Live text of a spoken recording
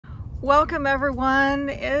Welcome everyone.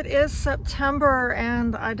 It is September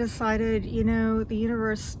and I decided, the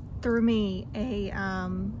universe threw me a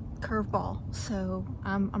curveball, so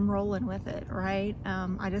I'm rolling with it, right?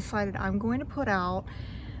 I decided I'm going to put out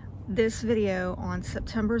this video on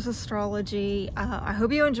September's astrology. I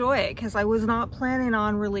hope you enjoy it because I was not planning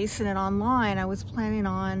on releasing it online. I was planning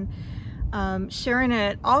on sharing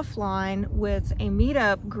it offline with a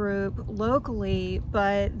meetup group locally,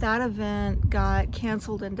 but that event got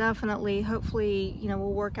canceled indefinitely. Hopefully, we'll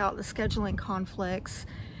work out the scheduling conflicts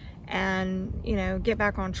and, get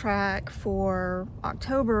back on track for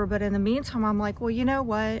October. But in the meantime, I'm like, well, you know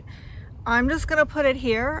what? I'm just gonna put it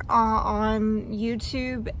here on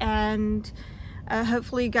YouTube, and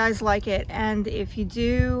hopefully you guys like it. And if you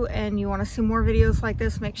do and you want to see more videos like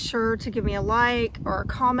this, make sure to give me a like or a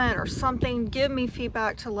comment or something. Give me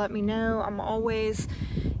feedback to let me know. I'm always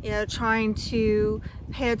trying to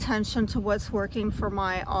pay attention to what's working for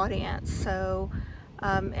my audience. So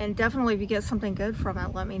and definitely if you get something good from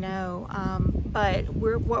it, let me know. But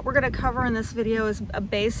what we're going to cover in this video is a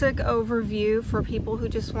basic overview for people who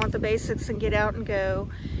just want the basics and get out and go.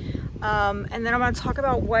 And then I'm going to talk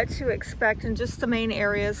about what to expect in just the main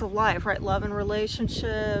areas of life, right? Love and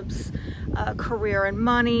relationships, career and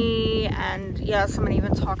money, and yes, I'm going to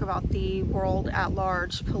even talk about the world at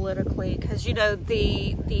large politically, because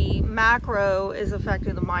the macro is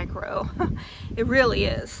affecting the micro. It really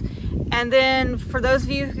is. And then for those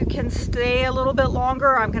of you who can stay a little bit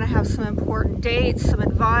longer, I'm going to have some important dates, some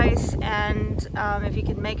advice, and if you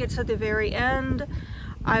can make it to the very end,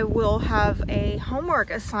 I will have a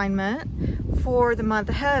homework assignment for the month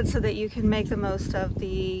ahead so that you can make the most of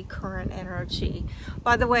the current energy.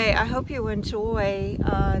 By the way, I hope you enjoy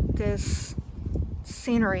this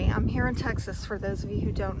scenery. I'm here in Texas, for those of you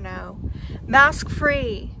who don't know. Mask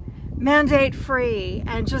free, mandate free,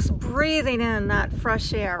 and just breathing in that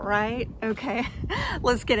fresh air, right? Okay,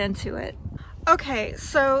 let's get into it. Okay,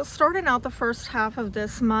 so starting out the first half of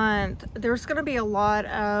this month, there's going to be a lot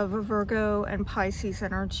of Virgo and Pisces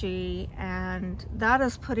energy, and that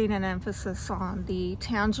is putting an emphasis on the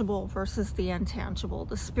tangible versus the intangible,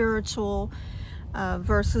 the spiritual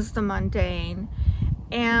versus the mundane.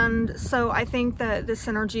 And so I think that this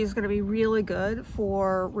energy is going to be really good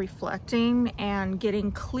for reflecting and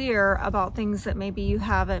getting clear about things that maybe you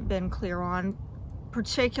haven't been clear on.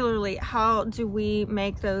 Particularly, how do we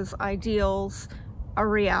make those ideals a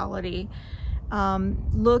reality?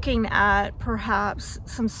 Looking at perhaps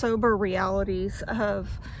some sober realities of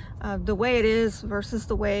the way it is versus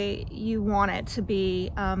the way you want it to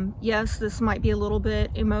be. Yes, this might be a little bit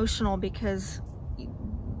emotional because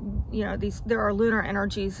there are lunar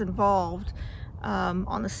energies involved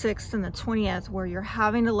on the 6th and the 20th, where you're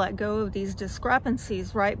having to let go of these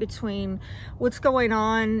discrepancies, right, between what's going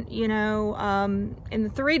on, in the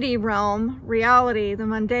 3D realm, reality, the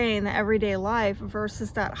mundane, the everyday life,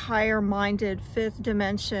 versus that higher minded 5th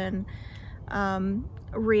dimension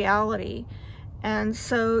reality. And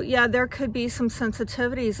so, yeah, there could be some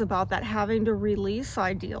sensitivities about that, having to release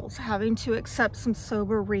ideals, having to accept some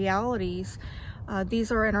sober realities.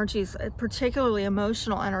 These are energies, particularly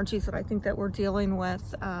emotional energies, that I think that we're dealing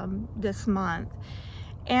with this month.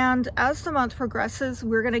 And as the month progresses,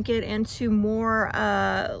 we're going to get into more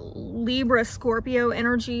Libra, Scorpio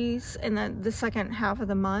energies in the second half of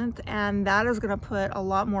the month. And that is going to put a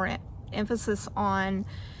lot more emphasis on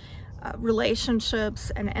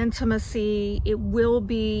relationships and intimacy. It will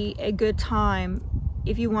be a good time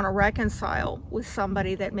if you want to reconcile with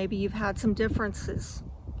somebody that maybe you've had some differences.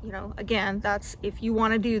 Again, that's if you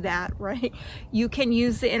want to do that, right? You can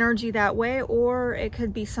use the energy that way, or it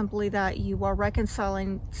could be simply that you are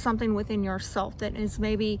reconciling something within yourself that is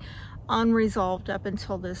maybe unresolved up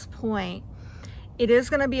until this point. It is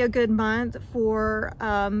going to be a good month for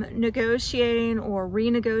negotiating or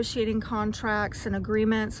renegotiating contracts and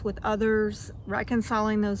agreements with others,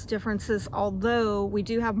 reconciling those differences, although we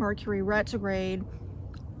do have Mercury retrograde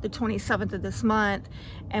the 27th of this month,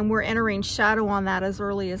 and we're entering shadow on that as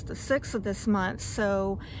early as the 6th of this month.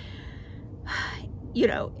 So,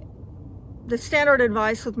 the standard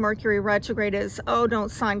advice with Mercury retrograde is, oh, don't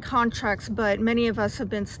sign contracts, but many of us have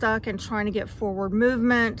been stuck in trying to get forward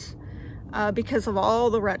movement because of all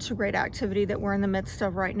the retrograde activity that we're in the midst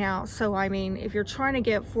of right now. So, I mean, if you're trying to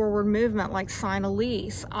get forward movement, like sign a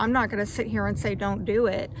lease, I'm not going to sit here and say don't do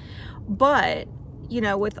it, but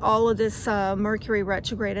with all of this Mercury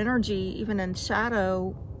retrograde energy, even in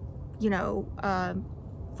shadow, from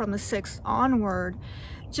the 6th onward,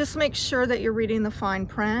 just make sure that you're reading the fine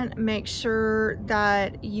print. Make sure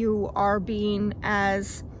that you are being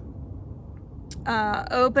as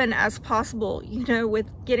open as possible, you know, with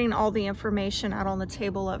getting all the information out on the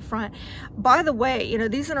table up front. By the way, you know,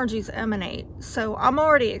 these energies emanate. So I'm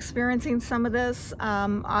already experiencing some of this.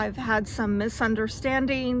 I've had some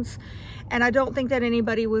misunderstandings, and I don't think that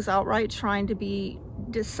anybody was outright trying to be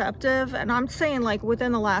deceptive. And I'm saying like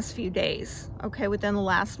within the last few days, okay, within the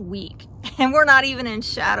last week, and we're not even in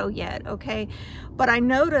shadow yet, okay? But I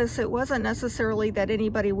noticed it wasn't necessarily that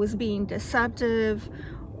anybody was being deceptive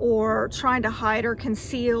or trying to hide or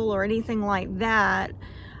conceal or anything like that.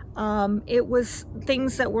 It was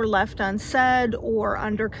things that were left unsaid or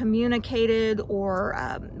under communicated,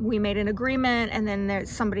 or we made an agreement and then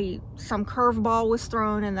there's some curveball was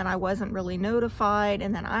thrown and then I wasn't really notified,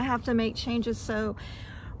 and then I have to make changes. So,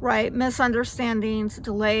 right, misunderstandings,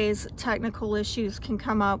 delays, technical issues can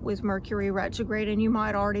come up with Mercury retrograde, and you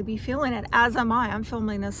might already be feeling it, as am I. I'm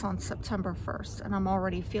filming this on September 1st, and I'm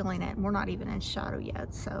already feeling it, and we're not even in shadow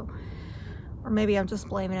yet. So, or maybe I'm just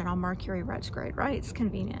blaming it on Mercury retrograde, right? It's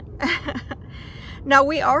convenient. Now,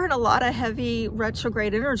 we are in a lot of heavy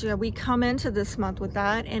retrograde energy. We come into this month with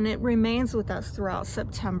that, and it remains with us throughout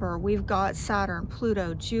September. We've got Saturn,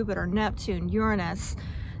 Pluto, Jupiter, Neptune, Uranus,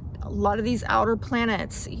 a lot of these outer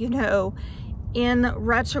planets, you know, in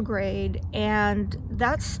retrograde, and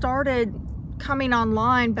that started coming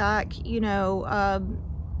online back, you know,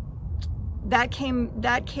 that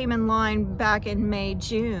came in line back in May,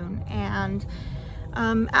 June. And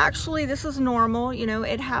actually this is normal, you know,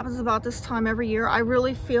 it happens about this time every year. I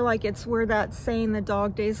really feel like it's where that saying, the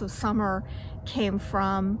dog days of summer, came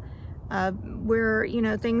from, where, you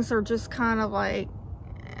know, things are just kind of like,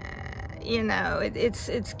 you know, it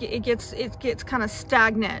gets kind of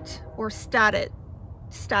stagnant or static,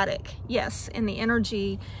 yes, in the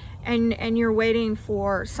energy, and you're waiting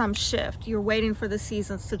for some shift. You're waiting for the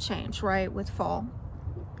seasons to change, right, with fall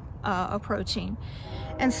approaching.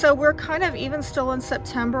 And so we're kind of, even still in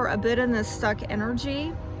September, a bit in this stuck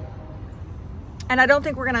energy, and I don't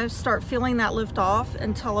think we're going to start feeling that lift off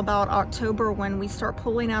until about October, when we start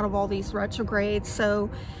pulling out of all these retrogrades.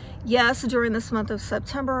 So yes, during this month of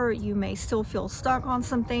September, you may still feel stuck on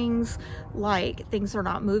some things, like things are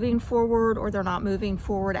not moving forward, or they're not moving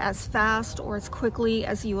forward as fast or as quickly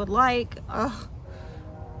as you would like.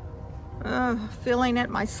 Feeling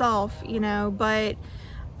it myself, you know, but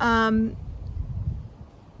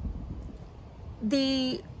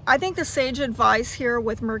I think the sage advice here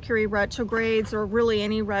with Mercury retrogrades, or really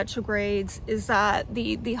any retrogrades, is that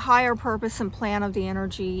the higher purpose and plan of the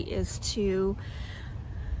energy is to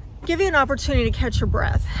give you an opportunity to catch your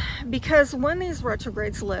breath, because when these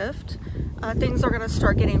retrogrades lift, things are going to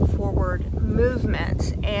start getting forward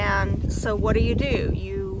movement. And so what do?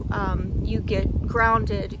 You get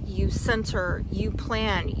grounded, you center, you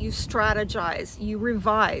plan, you strategize, you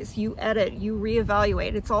revise, you edit, you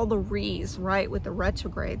reevaluate. It's all the re's, right, with the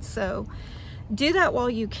retrogrades. So do that while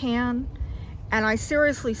you can. And I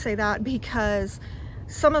seriously say that because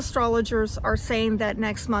some astrologers are saying that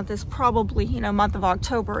next month is probably, you know, month of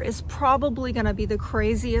October is probably going to be the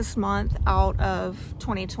craziest month out of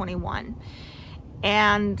 2021.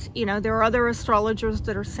 And, you know, there are other astrologers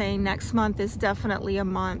that are saying next month is definitely a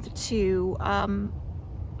month to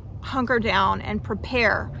hunker down and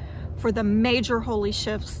prepare for the major holy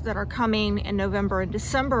shifts that are coming in November and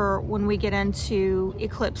December, when we get into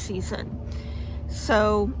eclipse season.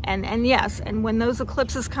 So, and yes, and when those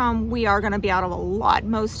eclipses come, we are going to be out of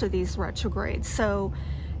most of these retrogrades. So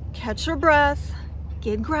catch your breath,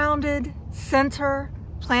 get grounded, center,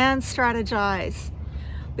 plan, strategize,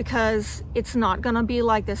 because it's not going to be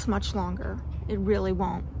like this much longer. It really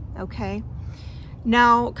won't, okay?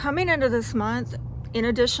 Now, coming into this month, in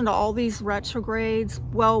addition to all these retrogrades,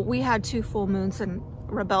 well, we had 2 full moons in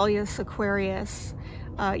rebellious Aquarius.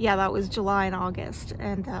 Yeah, that was July and August.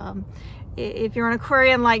 And if you're an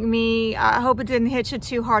Aquarian like me, I hope it didn't hit you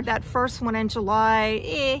too hard. That first one in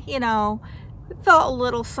July, you know, it felt a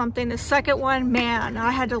little something. The second one, man,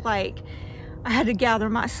 I had to gather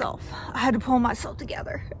myself. I had to pull myself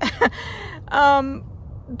together.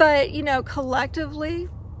 But, you know, collectively,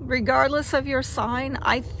 regardless of your sign,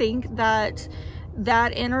 I think that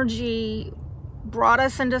that energy brought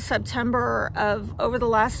us into September of, over the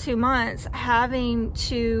last 2 months, having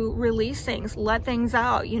to release things, let things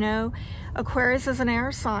out. You know, Aquarius is an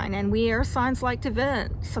air sign, and we air signs like to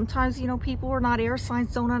vent. Sometimes, you know, people who are not air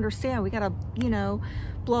signs don't understand. We gotta, you know,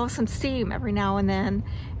 blow some steam every now and then,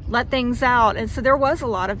 let things out. And so there was a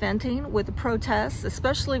lot of venting with the protests,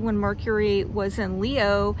 especially when Mercury was in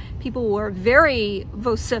Leo. People were very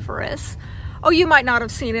vociferous. Oh, you might not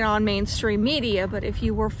have seen it on mainstream media, but if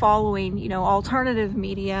you were following, you know, alternative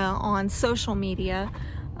media on social media,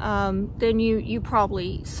 then you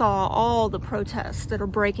probably saw all the protests that are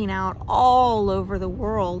breaking out all over the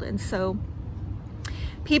world. And so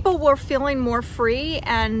people were feeling more free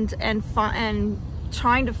and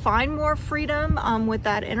trying to find more freedom with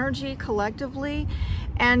that energy collectively.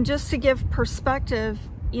 And just to give perspective,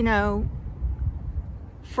 you know,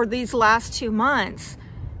 for these last 2 months,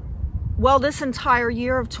 well, this entire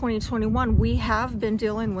year of 2021, we have been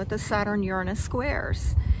dealing with the Saturn-Uranus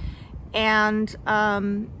squares. And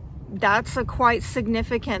that's a quite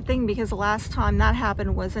significant thing, because the last time that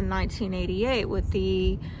happened was in 1988 with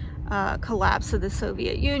the collapse of the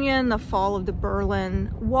Soviet Union, the fall of the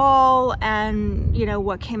Berlin Wall, and, you know,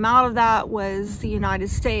 what came out of that was the United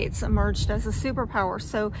States emerged as a superpower.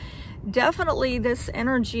 So definitely this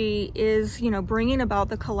energy is, you know, bringing about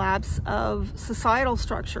the collapse of societal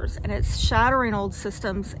structures, and it's shattering old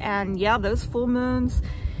systems. And yeah, those full moons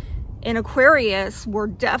in Aquarius were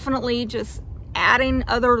definitely just adding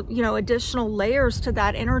other, you know, additional layers to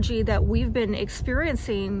that energy that we've been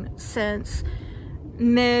experiencing since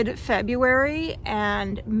mid-February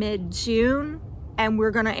and mid-June. And we're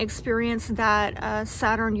going to experience that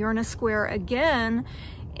Saturn-Uranus square again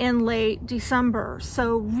in late December.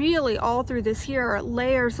 So really all through this year,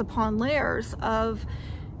 layers upon layers of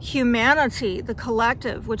humanity, the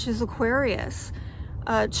collective, which is Aquarius,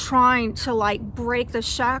 trying to like break the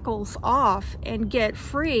shackles off and get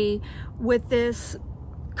free with this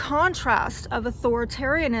contrast of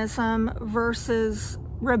authoritarianism versus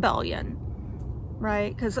rebellion,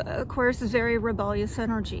 right? Because Aquarius is very rebellious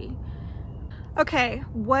energy. Okay,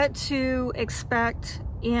 what to expect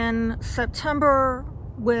in September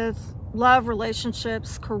with love,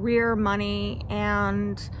 relationships, career, money,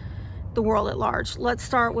 and the world at large. Let's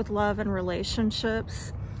start with love and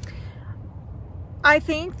relationships. I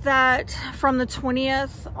think that from the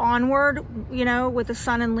 20th onward, you know, with the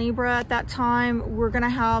sun in Libra at that time, we're going to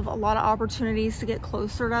have a lot of opportunities to get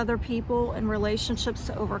closer to other people in relationships,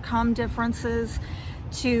 to overcome differences,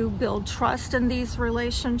 to build trust in these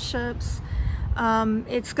relationships.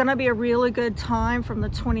 It's going to be a really good time from the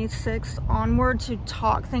 26th onward to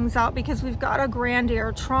talk things out, because we've got a grand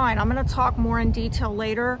air trine. I'm going to talk more in detail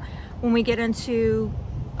later when we get into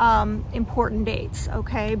important dates,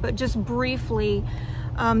 okay? But just briefly,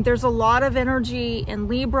 there's a lot of energy in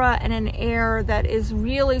Libra and in air that is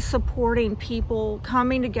really supporting people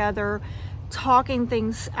coming together, talking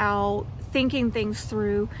things out, thinking things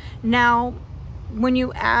through. Now, when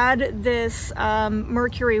you add this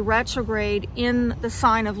Mercury retrograde in the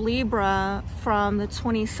sign of Libra from the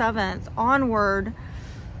 27th onward,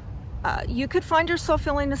 you could find yourself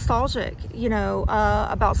feeling nostalgic, you know,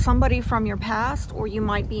 about somebody from your past, or you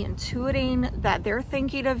might be intuiting that they're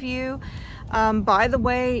thinking of you. By the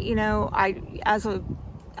way, you know, as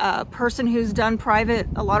a person who's done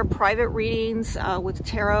a lot of private readings with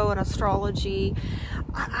tarot and astrology,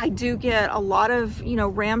 I do get a lot of, you know,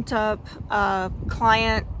 ramped up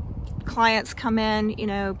clients come in, you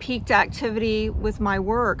know, peaked activity with my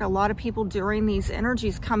work. A lot of people during these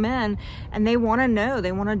energies come in and they want to know,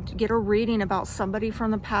 they want to get a reading about somebody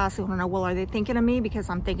from the past. They want to know, well, are they thinking of me because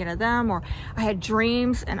I'm thinking of them? Or I had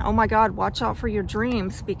dreams, and oh my God, watch out for your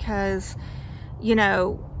dreams, because, you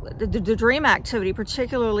know, the dream activity,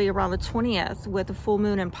 particularly around the 20th with the full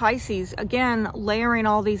moon in Pisces, again, layering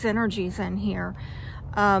all these energies in here.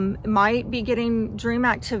 Might be getting dream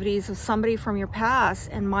activities of somebody from your past,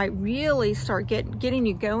 and might really start getting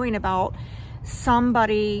you going about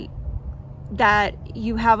somebody that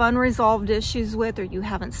you have unresolved issues with, or you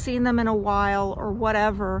haven't seen them in a while, or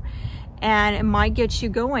whatever. And it might get you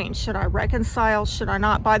going. Should I reconcile? Should I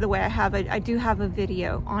not? By the way, I do have a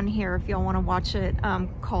video on here if y'all want to watch it,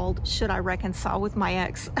 called "Should I Reconcile with My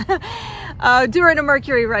Ex?" during a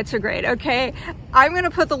Mercury retrograde. Okay, I'm going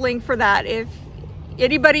to put the link for that if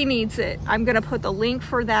anybody needs it. I'm going to put the link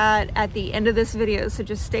for that at the end of this video, so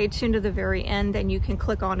just stay tuned to the very end and you can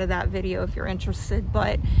click onto that video if you're interested.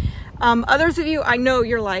 But others of you, I know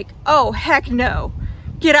you're like, oh heck no,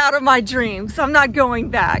 get out of my dreams, I'm not going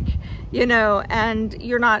back, you know, and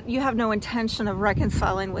you have no intention of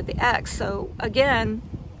reconciling with the ex. So again,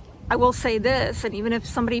 I will say this, and even if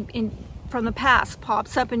somebody from the past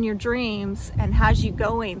pops up in your dreams and has you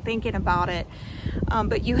going, thinking about it,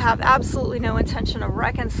 but you have absolutely no intention of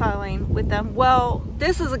reconciling with them, well,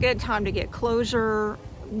 this is a good time to get closure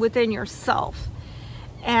within yourself.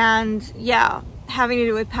 And yeah, having to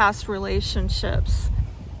do with past relationship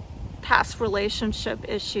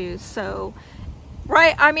issues. So,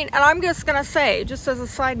 right, I mean, and I'm just gonna say, just as a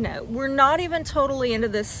side note, we're not even totally into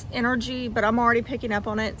this energy, but I'm already picking up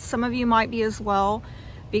on it. Some of you might be as well,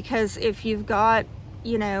 because if you've got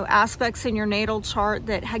you know, aspects in your natal chart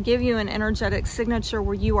that give you an energetic signature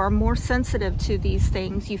where you are more sensitive to these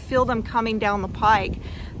things. You feel them coming down the pike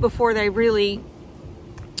before they really,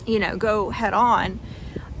 you know, go head on.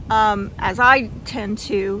 As I tend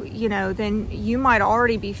to, you know, then you might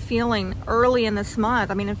already be feeling early in this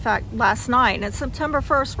month. I mean, in fact, last night, and it's September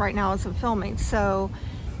 1st right now as I'm filming, so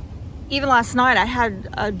even last night I had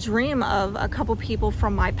a dream of a couple people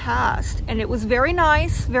from my past, and it was very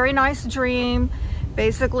nice dream.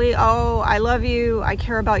 Basically, oh, I love you, I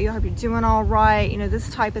care about you, I hope you're doing all right, you know, this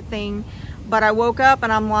type of thing. But I woke up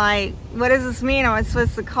and I'm like, what does this mean? Am I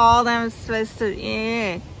supposed to call them? Am I supposed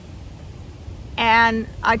to, And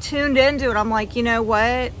I tuned into it. I'm like, you know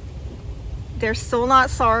what? They're still not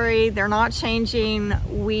sorry. They're not changing.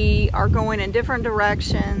 We are going in different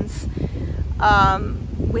directions.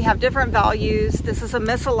 We have different values. This is a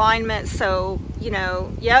misalignment. So, you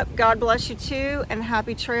know, yep, God bless you too, and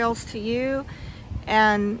happy trails to you.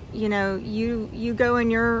 And, you know, you go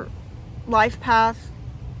in your life path,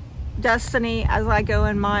 destiny, as I go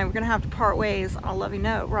in mine. We're going to have to part ways on a loving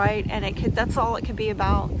note, right? And that's all it could be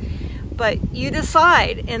about. But you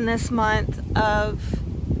decide in this month of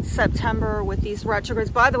September with these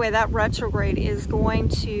retrogrades. By the way, that retrograde is going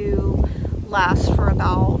to last for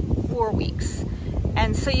about 4 weeks.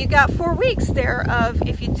 And so you got 4 weeks there of,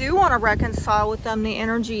 if you do want to reconcile with them, the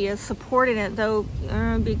energy is supporting it, though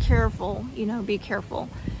be careful, you know, be careful.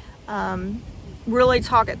 Really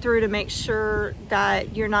talk it through to make sure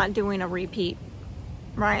that you're not doing a repeat,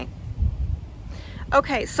 right?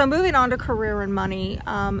 Okay, so moving on to career and money,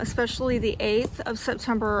 especially the 8th of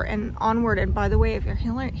September and onward. And by the way, if you're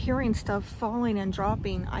hearing stuff falling and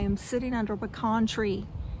dropping, I am sitting under a pecan tree.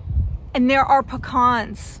 And there are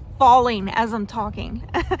pecans falling as I'm talking.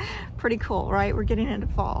 Pretty cool, right? We're getting into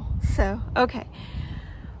fall. So, okay.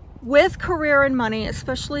 With career and money,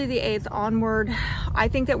 especially the 8th onward, I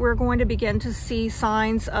think that we're going to begin to see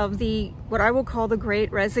signs of what I will call the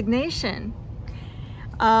Great Resignation.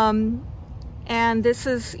 And this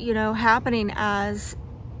is, you know, happening as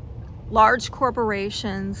large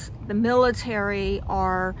corporations, the military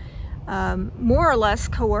are more or less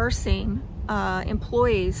coercing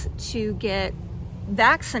employees to get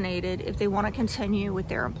vaccinated if they want to continue with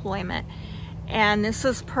their employment. And this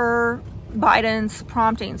is per Biden's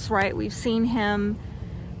promptings, right? We've seen him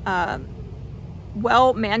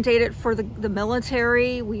well mandated for the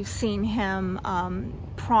military. We've seen him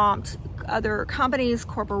prompt other companies,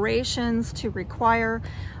 corporations to require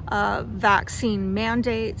vaccine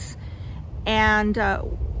mandates. And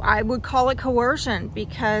I would call it coercion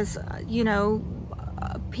because, you know,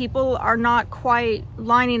 people are not quite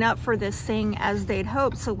lining up for this thing as they'd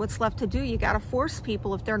hoped. So what's left to do? You got to force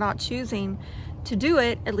people if they're not choosing to do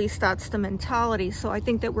it. At least that's the mentality. So I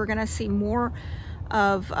think that we're going to see more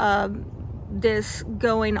of this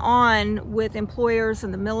going on with employers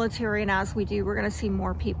and the military, and as we do, we're going to see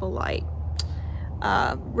more people like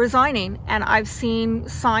resigning. And I've seen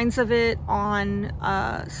signs of it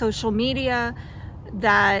on social media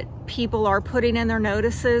that people are putting in their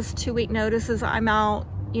notices, 2-week notices, I'm out,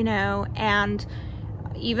 you know, and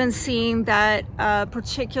even seeing that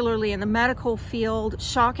particularly in the medical field,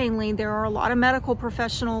 shockingly, there are a lot of medical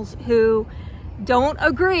professionals who don't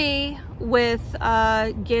agree with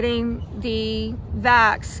getting the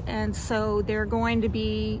vax, and so they're going to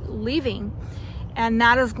be leaving, and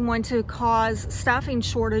that is going to cause staffing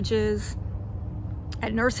shortages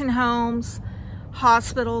at nursing homes,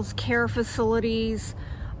 hospitals, care facilities,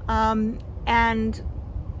 and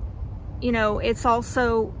you know, it's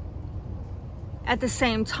also at the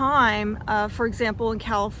same time, for example, in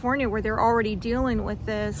California, where they're already dealing with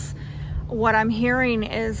this, what I'm hearing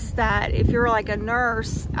is that if you're like a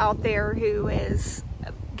nurse out there who is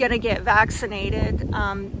gonna get vaccinated,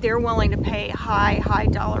 they're willing to pay high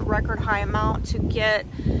dollar, record high amount to get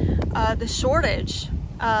the shortage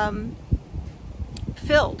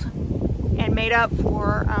filled and made up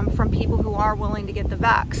for from people who are willing to get the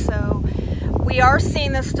vax. So we are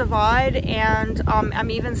seeing this divide, and I'm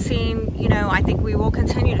even seeing, you know, I think we will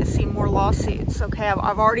continue to see more lawsuits. Okay,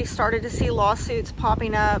 I've already started to see lawsuits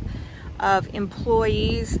popping up of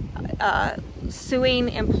employees suing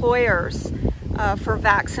employers for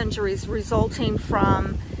vax injuries resulting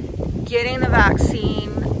from getting the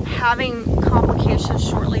vaccine, having complications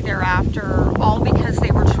shortly thereafter, all because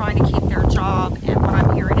they were trying to keep their job. And what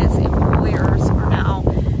I'm hearing is employers are now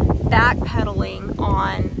backpedaling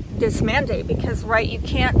on this mandate because, right, you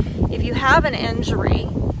can't, if you have an injury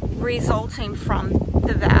resulting from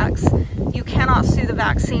the vax, you cannot sue the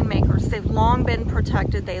vaccine makers. They've long been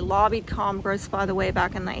protected. They lobbied Congress, by the way,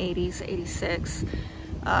 back in the 80s, 86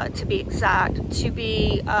 to be exact, to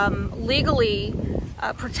be legally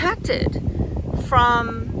protected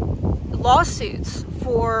from lawsuits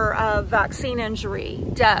for vaccine injury,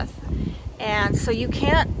 death. And so you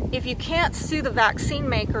can't, if you can't sue the vaccine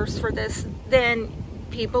makers for this, then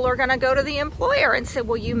people are going to go to the employer and say,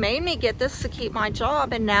 well, you made me get this to keep my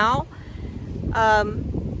job. And now,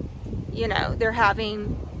 you know, they're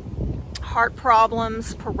having heart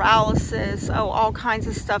problems, paralysis, all kinds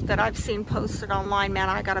of stuff that I've seen posted online. Man,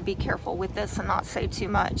 I got to be careful with this and not say too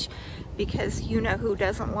much, because you know who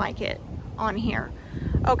doesn't like it on here.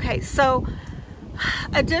 Okay, so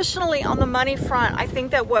additionally, on the money front, I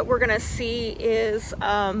think that what we're going to see is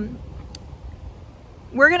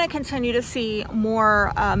we're going to continue to see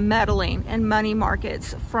more meddling in money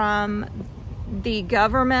markets from the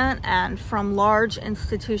government and from large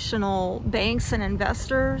institutional banks and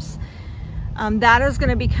investors. That is going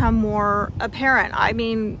to become more apparent. I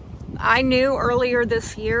mean, I knew earlier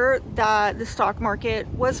this year that the stock market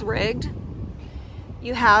was rigged.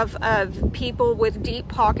 You have people with deep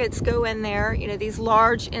pockets go in there. You know, these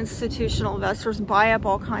large institutional investors buy up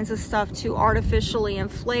all kinds of stuff to artificially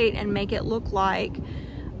inflate and make it look like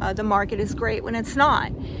the market is great when it's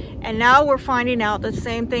not. And now we're finding out the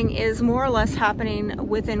same thing is more or less happening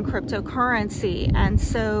within cryptocurrency. And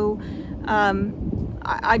so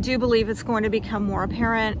I do believe it's going to become more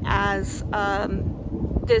apparent as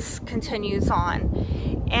this continues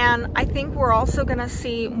on. And I think we're also going to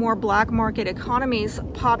see more black market economies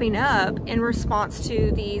popping up in response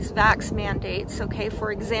to these vax mandates. Okay,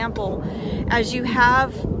 for example, as you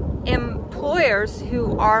have employers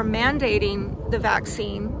who are mandating the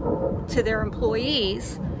vaccine to their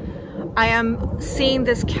employees, I am seeing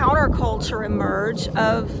this counterculture emerge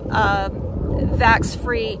of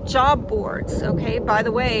vax-free job boards. Okay, by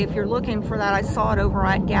the way, if you're looking for that, I saw it over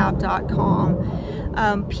at gab.com.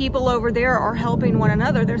 People over there are helping one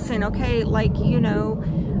another. They're saying, okay, like, you know,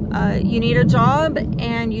 you need a job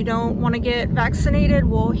and you don't want to get vaccinated.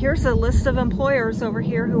 Well, here's a list of employers over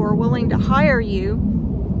here who are willing to hire you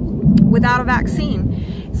without a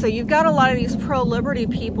vaccine. So you've got a lot of these pro-liberty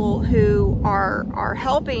people who are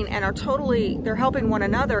helping and they're helping one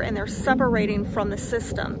another, and they're separating from the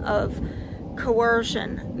system of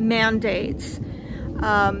coercion, mandates.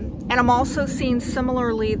 And I'm also seeing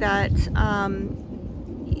similarly that,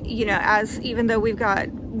 you know, even though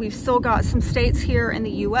we've still got some states here in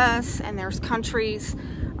the US, and there's countries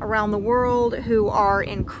around the world who are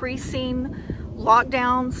increasing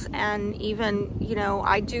lockdowns, and even, you know,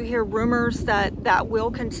 I do hear rumors that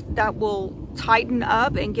will tighten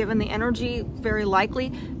up, and given the energy, very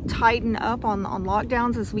likely tighten up on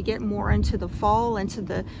lockdowns as we get more into the fall, into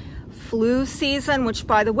the flu season, which,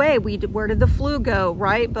 by the way, where did the flu go,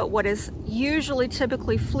 right? But what is usually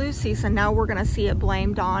typically flu season, now we're going to see it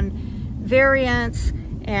blamed on variants,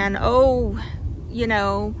 and you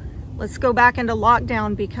know, let's go back into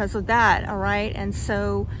lockdown because of that. All right, and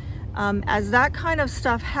so as that kind of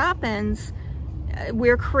stuff happens,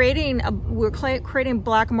 we're creating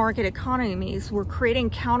black market economies. We're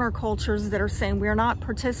creating countercultures that are saying we're not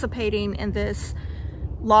participating in this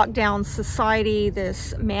lockdown society,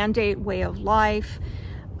 this mandate way of life.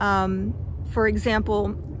 For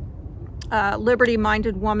example,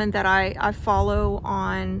 liberty-minded woman that I follow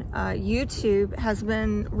on YouTube has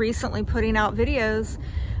been recently putting out videos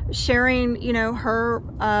sharing, you know, her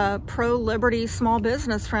pro-liberty small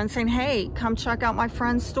business friend, saying, hey, come check out my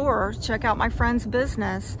friend's store, check out my friend's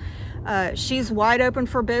business. She's wide open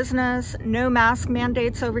for business, no mask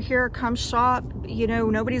mandates over here, come shop, you know,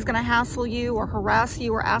 nobody's gonna hassle you or harass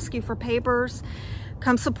you or ask you for papers.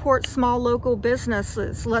 Come support small local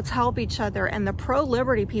businesses, let's help each other. And the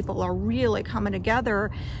pro-liberty people are really coming together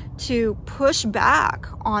to push back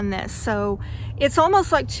on this. So it's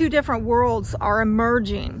almost like two different worlds are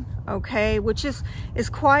emerging, okay, which is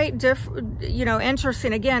quite different, you know,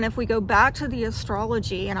 interesting. Again, if we go back to the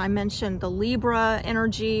astrology, and I mentioned the Libra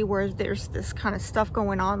energy, where there's this kind of stuff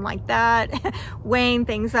going on like that, weighing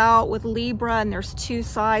things out with Libra, and there's two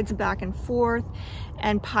sides back and forth,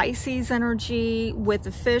 and Pisces energy with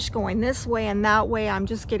the fish going this way and that way. I'm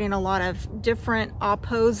just getting a lot of different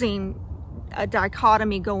opposing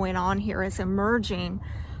dichotomy going on here as emerging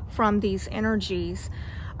from these energies.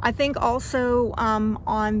 I think also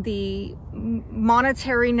on the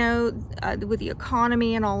monetary note, with the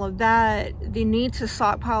economy and all of that, the need to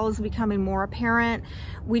stockpile is becoming more apparent.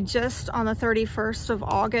 We just, on the 31st of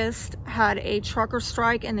August, had a trucker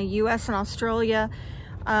strike in the US and Australia.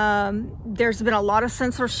 There's been a lot of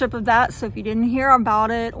censorship of that, so if you didn't hear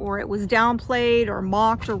about it, or it was downplayed or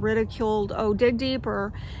mocked or ridiculed, dig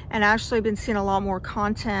deeper. And actually I've been seeing a lot more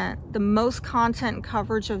content. The most content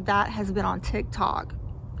coverage of that has been on TikTok,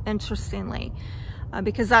 interestingly,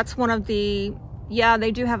 because that's one of the, yeah,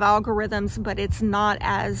 they do have algorithms, but it's not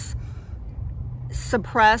as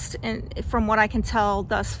suppressed, and from what I can tell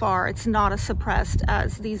thus far, it's not as suppressed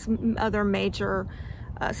as these other major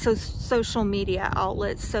social media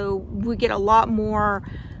outlets. So we get a lot more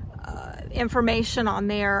information on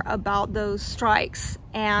there about those strikes.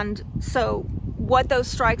 And so what those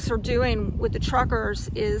strikes are doing with the truckers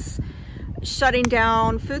is shutting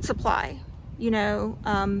down food supply, you know,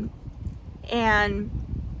 and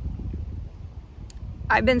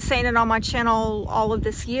I've been saying it on my channel all of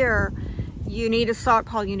this year. You need to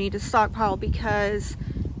stockpile, because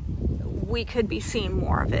we could be seeing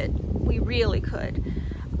more of it. We really could.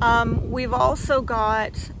 We've also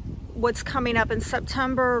got what's coming up in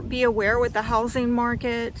September. Be aware with the housing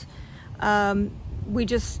market. We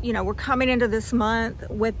just, you know, we're coming into this month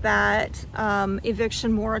with that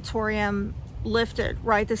eviction moratorium lifted,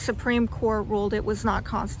 right? The Supreme Court ruled it was not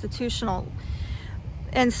constitutional.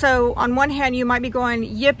 And so on one hand, you might be going,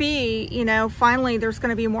 yippee, you know, finally there's going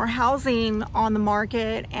to be more housing on the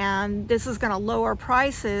market and this is going to lower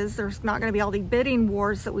prices. There's not going to be all the bidding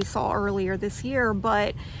wars that we saw earlier this year,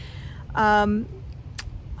 but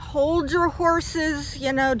hold your horses,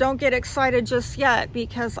 you know, don't get excited just yet,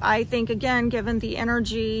 because I think, again, given the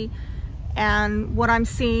energy and what I'm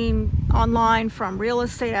seeing online from real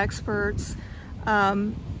estate experts,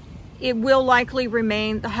 it will likely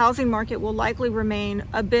remain, the housing market will likely remain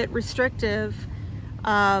a bit restrictive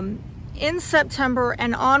in September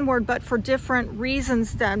and onward, but for different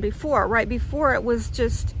reasons than before. Right before, it was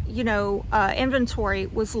just, you know, inventory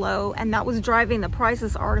was low, and that was driving the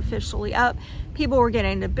prices artificially up. People were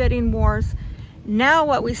getting into bidding wars. Now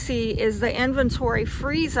what we see is the inventory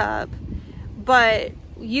frees up, but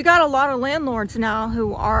you got a lot of landlords now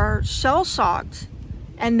who are shell-shocked,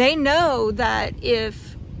 and they know that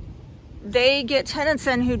if they get tenants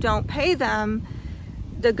in who don't pay them,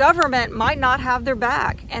 the government might not have their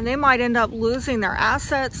back, and they might end up losing their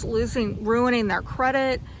assets, ruining their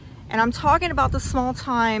credit. And I'm talking about the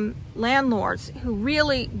small-time landlords who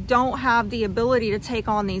really don't have the ability to take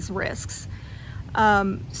on these risks.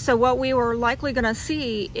 So what we were likely going to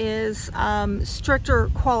see is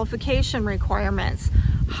stricter qualification requirements,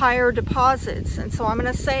 higher deposits. And so I'm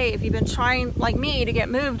going to say, if you've been trying, like me, to get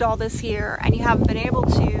moved all this year and you haven't been able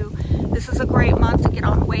to, this is a great month to get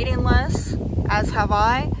on waiting lists, as have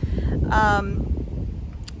I,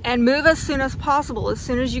 and move as soon as possible, as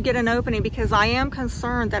soon as you get an opening, because I am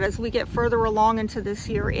concerned that as we get further along into this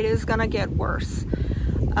year, it is going to get worse.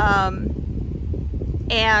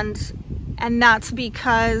 And that's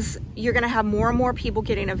because you're going to have more and more people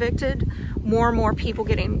getting evicted, more and more people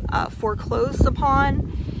getting foreclosed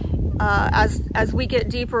upon as we get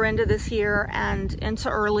deeper into this year and into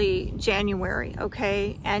early January,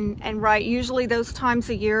 okay? And right, usually those times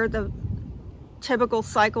a year, the typical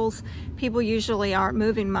cycles, people usually aren't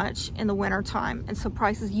moving much in the winter time, and so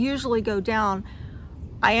prices usually go down.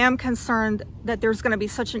 I am concerned that there's going to be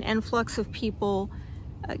such an influx of people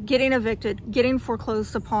getting evicted, getting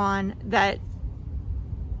foreclosed upon, that,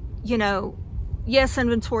 you know, yes,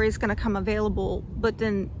 inventory is going to come available, but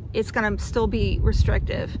then it's going to still be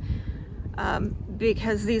restrictive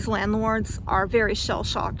because these landlords are very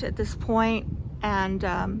shell-shocked at this point, and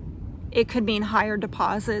it could mean higher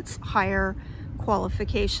deposits, higher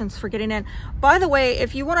qualifications for getting in. By the way,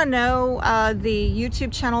 if you want to know the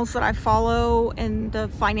YouTube channels that I follow in the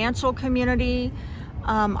financial community,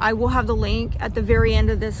 I will have the link at the very end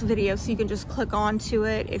of this video, so you can just click on to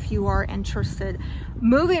it if you are interested.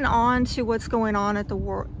 Moving on to what's going on at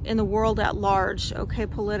in the world at large, okay,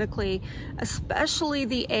 politically, especially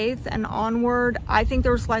the 8th and onward, I think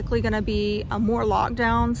there's likely going to be more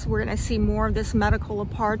lockdowns. We're going to see more of this medical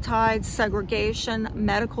apartheid, segregation,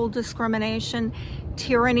 medical discrimination,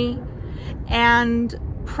 tyranny, and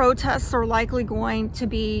protests are likely going to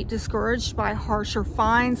be discouraged by harsher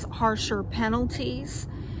fines, harsher penalties.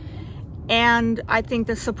 And I think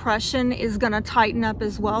the suppression is going to tighten up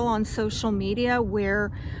as well on social media,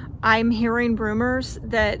 where I'm hearing rumors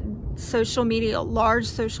that large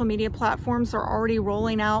social media platforms are already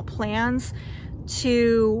rolling out plans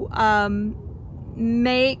to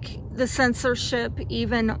make the censorship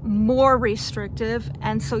even more restrictive.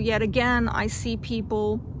 And so yet again, I see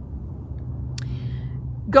people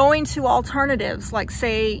going to alternatives, like,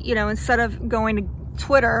 say, you know, instead of going to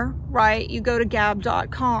Twitter, right, you go to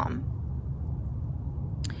gab.com,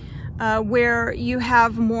 where you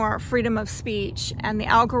have more freedom of speech, and the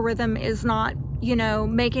algorithm is not, you know,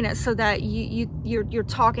 making it so that you're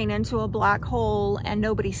talking into a black hole and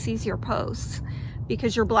nobody sees your posts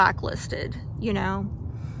because you're blacklisted, you know,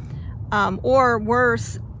 or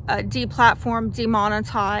worse, deplatformed,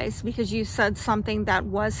 demonetized because you said something that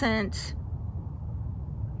wasn't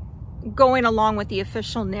going along with the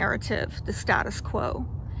official narrative, the status quo.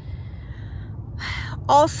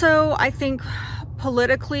 Also, I think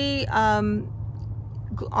politically, on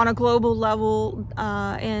a global level,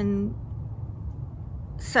 in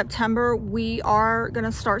September, we are going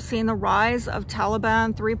to start seeing the rise of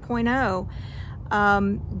Taliban 3.0.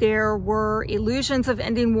 There were illusions of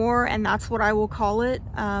ending war, and that's what I will call it,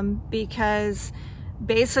 because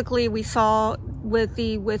basically we saw with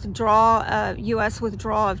the withdrawal, U.S.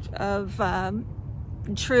 withdrawal of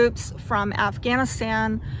troops from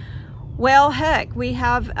Afghanistan, well, heck, we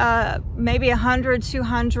have maybe 100,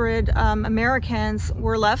 200 Americans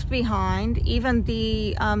were left behind. Even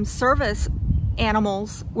the service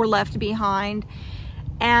animals were left behind,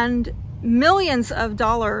 and millions of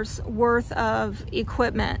dollars worth of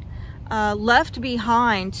equipment left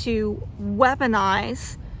behind to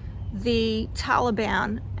weaponize the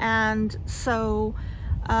Taliban. And so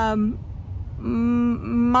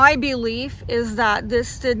my belief is that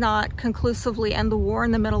this did not conclusively end the war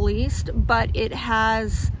in the Middle East, but it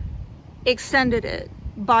has extended it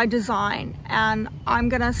by design. And I'm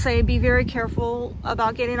gonna say be very careful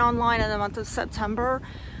about getting online in the month of September.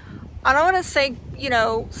 I don't want to say, you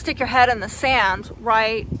know, stick your head in the sand,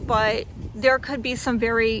 right? But there could be some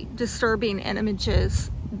very disturbing images,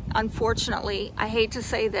 unfortunately. I hate to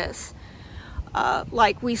say this.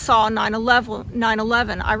 Like we saw on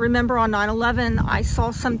 9/11. I remember on 9/11, I saw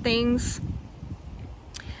some things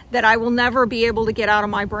that I will never be able to get out of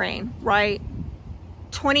my brain, right?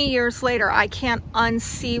 20 years later, I can't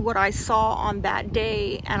unsee what I saw on that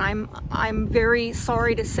day. And I'm very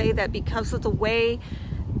sorry to say that because of the way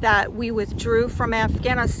that we withdrew from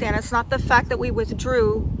Afghanistan, it's not the fact that we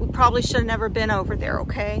withdrew. We probably should have never been over there,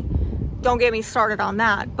 okay? Don't get me started on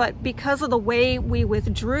that. But because of the way we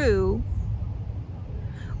withdrew,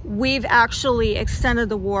 we've actually extended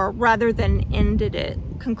the war rather than ended it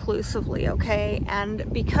conclusively, okay?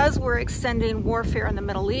 And because we're extending warfare in the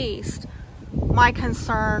Middle East, my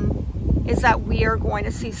concern is that we are going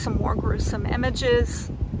to see some more gruesome images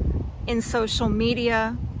in social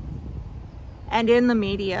media and in the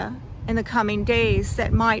media in the coming days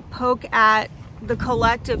that might poke at the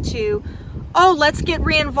collective to, oh, let's get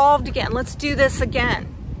re-involved again. Let's do this again.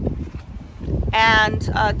 And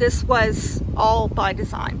this was all by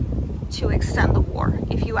design to extend the war,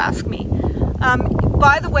 if you ask me.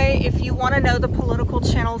 By the way, if you want to know the political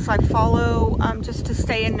channels I follow, just to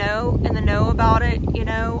stay in the know about it, you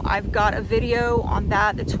know, I've got a video on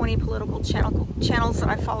that, the 20 political channels that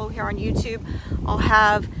I follow here on YouTube. I'll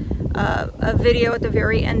have a video at the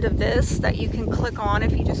very end of this that you can click on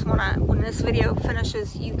if you just want to. When this video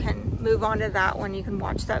finishes, you can move on to that one. You can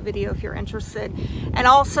watch that video if you're interested. And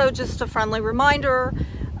also, just a friendly reminder,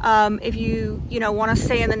 if you want to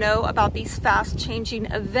stay in the know about these fast changing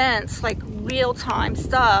events, like real-time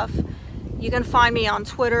stuff, you can find me on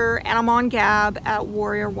Twitter, and I'm on Gab at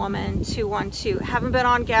warriorwoman212. Haven't been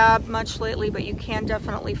on Gab much lately, but you can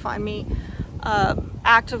definitely find me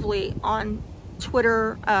actively on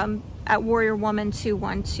Twitter at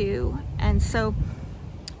warriorwoman212. And so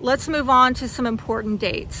let's move on to some important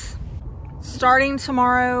dates. Starting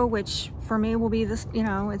tomorrow, which for me will be this,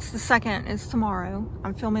 it's the 2nd, it's tomorrow.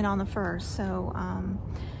 I'm filming on the 1st. So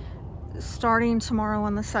starting tomorrow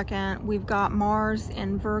on the 2nd, we've got Mars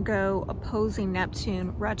in Virgo opposing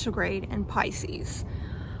Neptune retrograde in Pisces.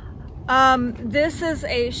 This is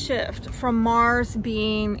a shift from Mars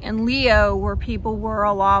being in Leo, where people were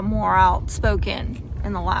a lot more outspoken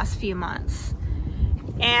in the last few months.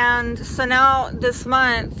 And so now this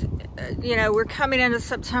month, we're coming into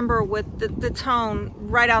September with the tone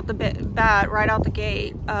right out the bat, right out the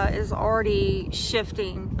gate, is already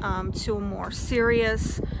shifting to a more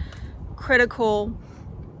serious, critical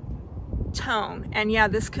tone. And yeah,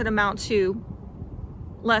 this could amount to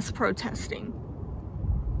less protesting.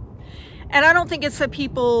 And I don't think it's that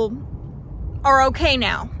people are okay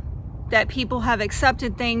now, that people have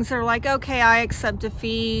accepted things. They're like, okay, I accept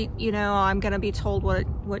defeat. I'm going to be told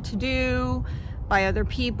what to do by other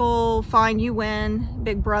people. Fine, you win,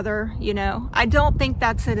 big brother, I don't think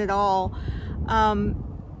that's it at all.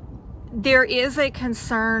 There is a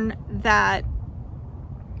concern that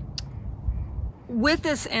with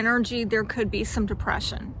this energy, there could be some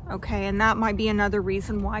depression, okay? And that might be another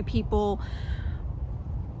reason why people,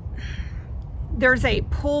 there's a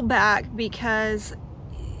pullback, because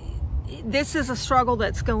this is a struggle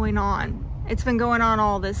that's going on. It's been going on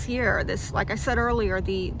all this year. This, like I said earlier,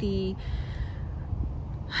 the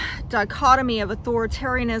dichotomy of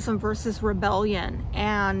authoritarianism versus rebellion.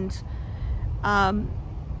 And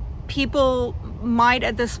people might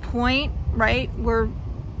at this point, right,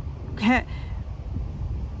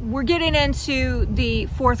 we're getting into the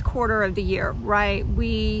fourth quarter of the year, right?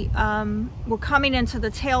 We're coming into the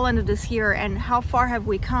tail end of this year, and how far have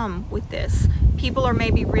we come with this? People are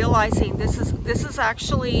maybe realizing this is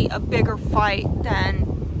actually a bigger fight than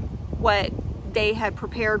what they had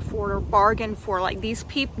prepared for or bargained for. Like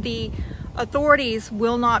the authorities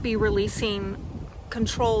will not be releasing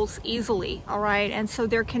controls easily, all right? And so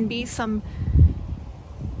there can be some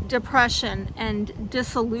depression and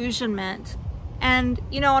disillusionment. And,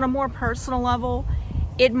 you know, on a more personal level,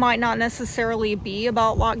 it might not necessarily be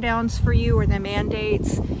about lockdowns for you or the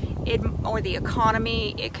mandates or the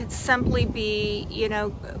economy. It could simply be, you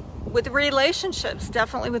know, with relationships,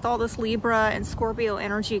 definitely with all this Libra and Scorpio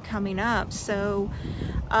energy coming up. So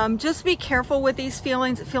just be careful with these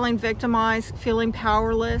feelings, feeling victimized, feeling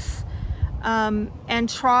powerless, and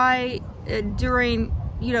try during,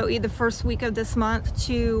 you know, the first week of this month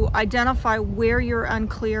to identify where you're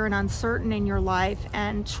unclear and uncertain in your life,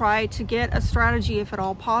 and try to get a strategy, if at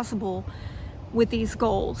all possible, with these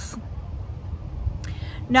goals.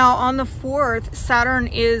 Now on the 4th, Saturn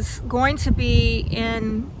is going to be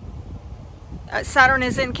in Saturn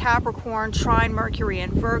is in Capricorn, trine Mercury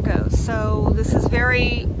and Virgo. So this is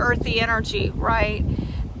very earthy energy, right?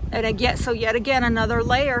 And again, so yet again, another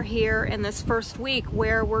layer here in this first week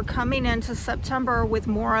where we're coming into September with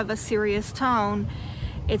more of a serious tone.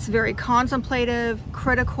 It's very contemplative,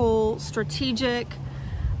 critical, strategic.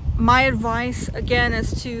 My advice, again,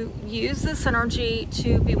 is to use this energy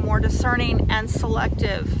to be more discerning and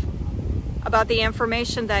selective about the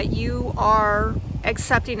information that you are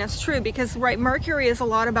accepting as true, because, right, Mercury is a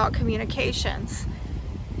lot about communications.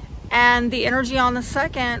 And the energy on the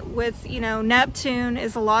 2nd with, you know, Neptune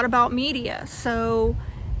is a lot about media. So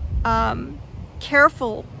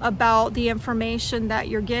careful about the information that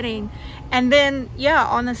you're getting. And then, yeah,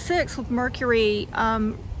 on the 6th with Mercury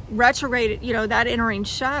retrograde, you know, that entering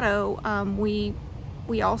shadow,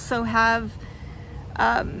 we also have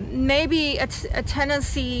maybe a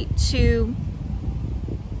tendency to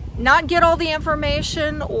not get all the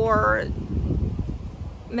information or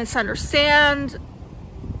misunderstand,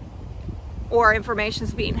 or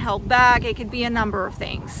information's being held back. It could be a number of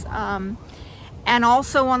things. And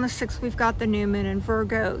also on the 6th, we've got the new moon in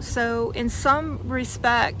Virgo. So in some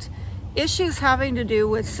respect, issues having to do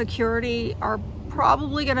with security are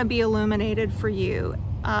probably going to be illuminated for you.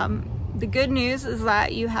 The good news is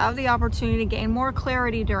that you have the opportunity to gain more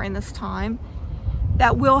clarity during this time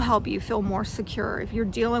that will help you feel more secure if you're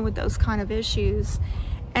dealing with those kind of issues.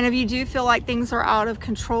 And if you do feel like things are out of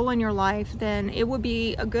control in your life, then it would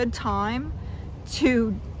be a good time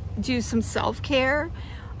to do some self-care,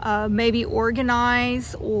 maybe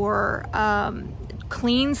organize or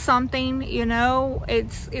clean something. You know,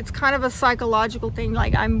 it's kind of a psychological thing.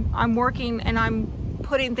 Like I'm working and I'm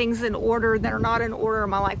putting things in order that are not in order in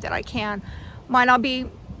my life that I can. Might not be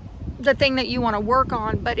the thing that you want to work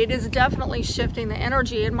on, but it is definitely shifting the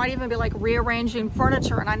energy. It might even be like rearranging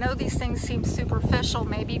furniture. And I know these things seem superficial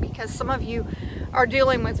maybe because some of you are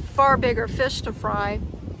dealing with far bigger fish to fry,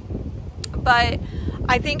 but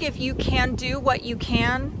I think if you can do what you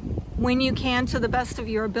can when you can to the best of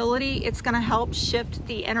your ability, it's going to help shift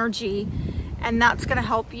the energy, and that's going to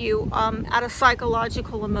help you at a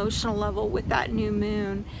psychological, emotional level with that new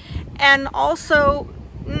moon. And also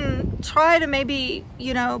try to maybe,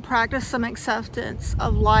 you know, practice some acceptance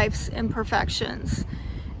of life's imperfections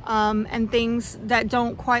and things that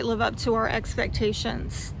don't quite live up to our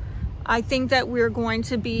expectations. I think that we're going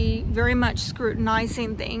to be very much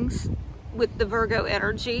scrutinizing things with the Virgo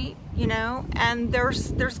energy, you know, and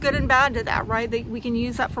there's good and bad to that, right? We can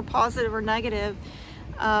use that for positive or negative.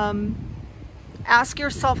 Ask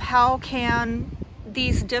yourself, how can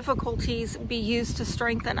these difficulties be used to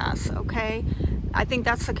strengthen us, okay? I think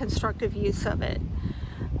that's a constructive use of it.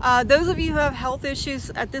 Those of you who have health issues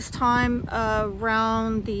at this time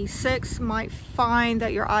around the 6th might find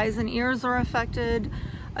that your eyes and ears are affected.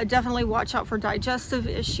 Definitely watch out for digestive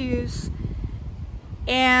issues.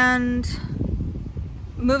 And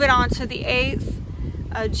moving on to the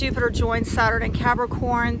 8th, Jupiter joins Saturn in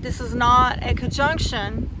Capricorn. This is not a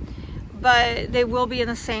conjunction, but they will be in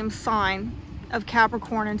the same sign of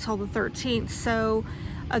Capricorn until the 13th. So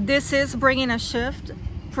this is bringing a shift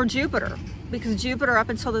for Jupiter, because Jupiter up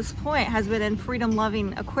until this point has been in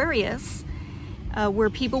freedom-loving Aquarius, where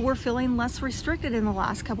people were feeling less restricted in the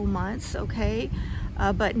last couple months, okay?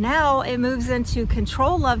 But now it moves into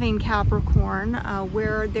control-loving Capricorn,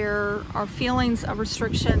 where there are feelings of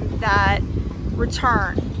restriction that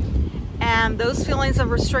return. And those feelings of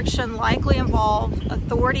restriction likely involve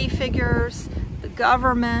authority figures, the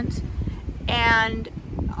government, and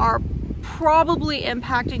are probably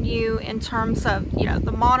impacting you in terms of, you know,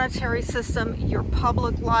 the monetary system, your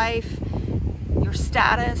public life, your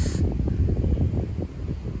status.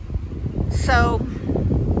 So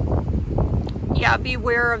yeah,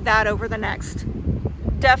 beware of that over the next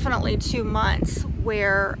definitely 2 months,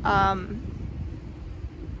 where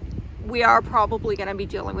we are probably going to be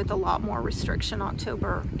dealing with a lot more restriction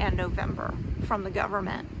October and November from the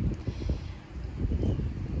government.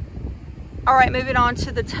 All right, moving on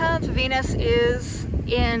to the 10th. Venus is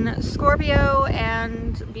in Scorpio,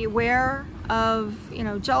 and beware of, you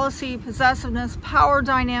know, jealousy, possessiveness, power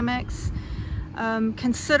dynamics.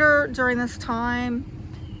 Consider during this time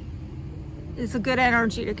is a good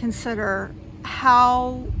energy to consider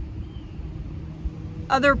how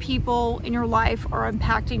other people in your life are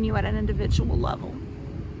impacting you at an individual level.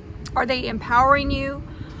 Are they empowering you?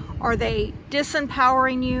 Are they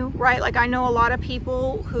disempowering you, right? Like, I know a lot of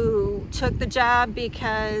people who took the jab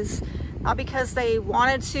because, not because they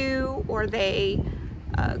wanted to, or they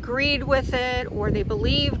agreed with it, or they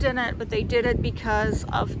believed in it, but they did it because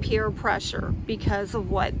of peer pressure, because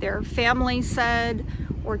of what their family said,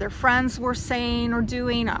 or their friends were saying or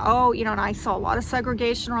doing. Oh, you know, and I saw a lot of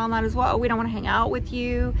segregation around that as well. Oh, we don't want to hang out with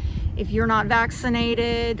you if you're not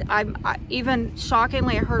vaccinated. Even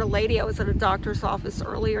shockingly, I heard a lady, I was at a doctor's office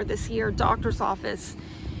earlier this year,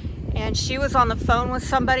 and she was on the phone with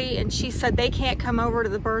somebody, and she said they can't come over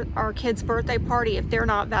to our kid's birthday party if they're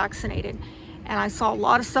not vaccinated. And I saw a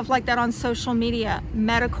lot of stuff like that on social media,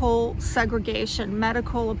 medical segregation,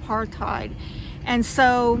 medical apartheid. And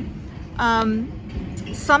so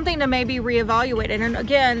something to maybe reevaluate. And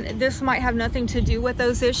again, this might have nothing to do with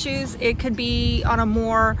those issues. It could be on a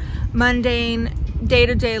more mundane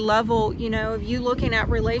day-to-day level, you know, if you looking at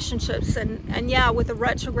relationships, and yeah, with a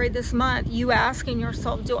retrograde this month, you asking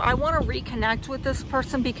yourself, do I want to reconnect with this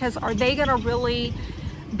person? Because are they going to really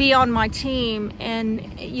be on my team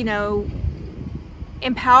and, you know,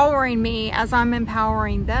 empowering me as I'm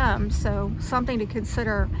empowering them? So something to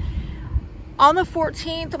consider. On the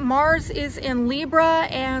 14th, Mars is in Libra,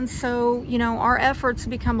 and so, you know, our efforts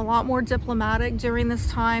become a lot more diplomatic during this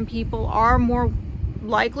time. People are more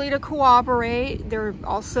likely to cooperate. They're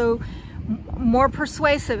also more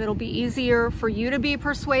persuasive. It'll be easier for you to be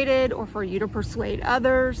persuaded or for you to persuade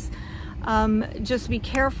others. Just be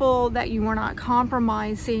careful that you are not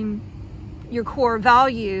compromising your core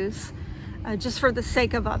values just for the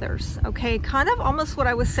sake of others, okay? Kind of almost what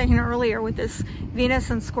I was saying earlier with this Venus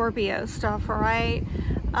and Scorpio stuff, all right?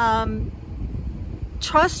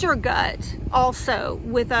 Trust your gut also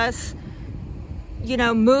with us, you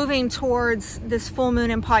know, moving towards this full moon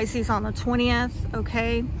in Pisces on the 20th,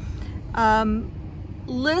 okay?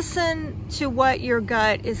 Listen to what your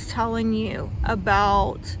gut is telling you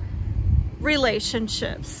about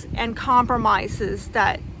relationships and compromises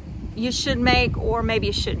that you should make, or maybe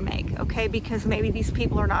you shouldn't make, okay? Because maybe these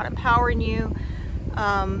people are not empowering you,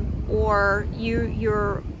 or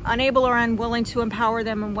you're unable or unwilling to empower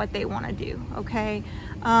them in what they want to do, okay?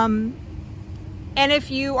 And if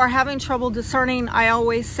you are having trouble discerning, I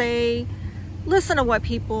always say, listen to what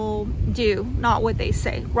people do, not what they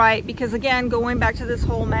say, right? Because again, going back to this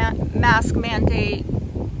whole mask mandate,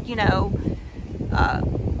 you know,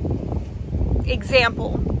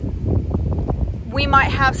 example, we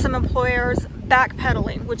might have some employers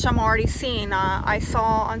backpedaling, which I'm already seeing. I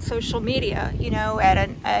saw on social media, you know, at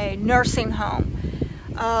a nursing home,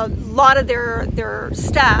 a lot of their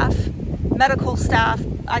staff, medical staff,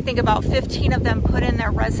 I think about 15 of them put in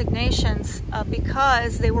their resignations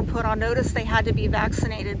because they were put on notice they had to be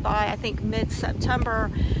vaccinated by, I think,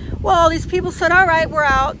 mid-September. Well, these people said, all right, we're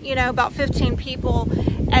out, you know, about 15 people.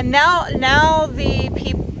 And now the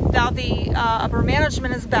upper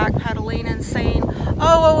management is backpedaling and saying,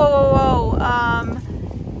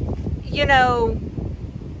 you know,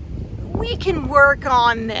 we can work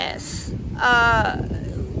on this.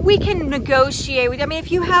 We can negotiate with, I mean,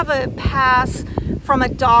 if you have a pass from a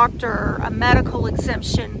doctor, a medical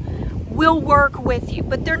exemption, we'll work with you.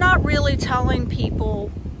 But they're not really telling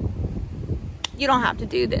people, you don't have to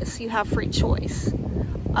do this, you have free choice.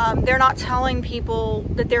 They're not telling people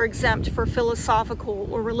that they're exempt for philosophical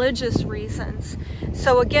or religious reasons.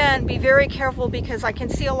 So again, be very careful, because I can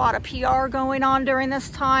see a lot of PR going on during this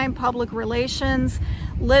time, public relations,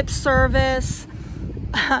 lip service,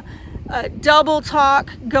 double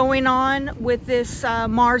talk going on with this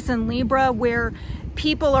Mars and Libra, where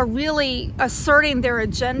people are really asserting their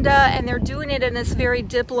agenda, and they're doing it in this very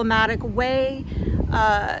diplomatic way,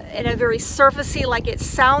 in a very surfacey, like it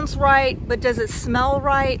sounds right, but does it smell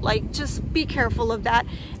right? Like, just be careful of that,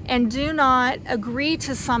 and do not agree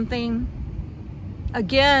to something,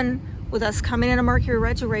 again, with us coming into Mercury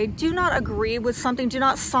retrograde, do not agree with something, do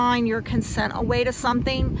not sign your consent away to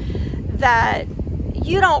something that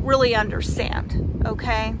you don't really understand,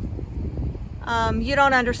 okay? You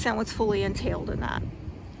don't understand what's fully entailed in that.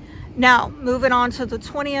 Now, moving on to the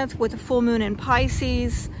 20th with the full moon in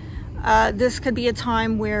Pisces, this could be a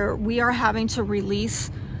time where we are having to release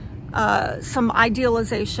some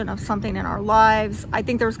idealization of something in our lives. I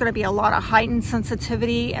think there's going to be a lot of heightened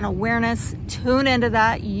sensitivity and awareness. Tune into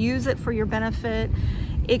that, use it for your benefit.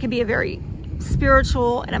 It could be a very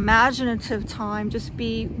spiritual and imaginative time. Just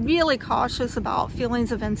be really cautious about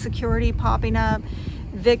feelings of insecurity popping up,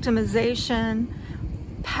 victimization,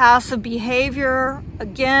 passive behavior.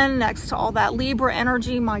 Again, next to all that Libra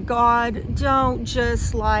energy, my God, don't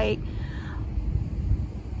just like,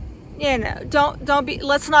 you know, don't be,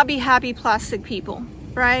 let's not be happy plastic people,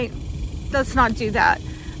 right? Let's not do that.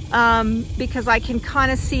 Because I can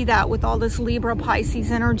kind of see that with all this Libra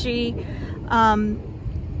Pisces energy.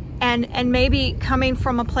 And maybe coming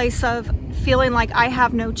from a place of feeling like I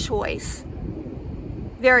have no choice.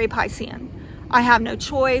 Very Piscean. I have no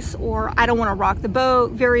choice, or I don't want to rock the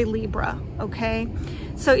boat. Very Libra, okay?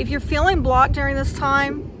 So if you're feeling blocked during this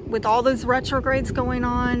time with all those retrogrades going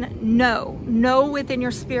on, know within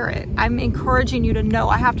your spirit. I'm encouraging you to know.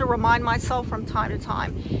 I have to remind myself from time to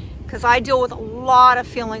time because I deal with a lot of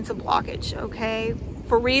feelings of blockage, okay?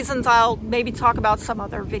 For reasons I'll maybe talk about some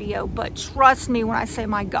other video, but trust me when I say,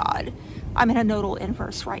 my God, I'm in a nodal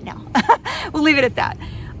inverse right now. We'll leave it at that.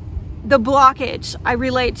 The blockage, I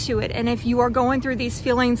relate to it. And if you are going through these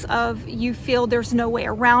feelings of you feel there's no way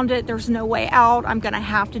around it, there's no way out, I'm going to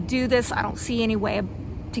have to do this, I don't see any way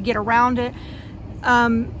to get around it,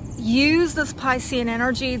 use this Piscean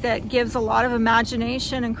energy that gives a lot of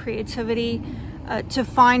imagination and creativity to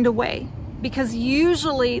find a way. Because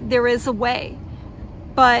usually there is a way,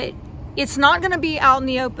 but it's not going to be out in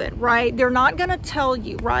the open, right? They're not going to tell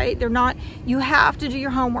you, right? They're not, you have to do your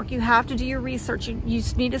homework. You have to do your research. You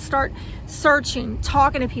just need to start searching,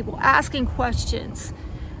 talking to people, asking questions,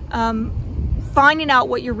 finding out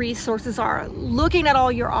what your resources are, looking at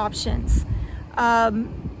all your options,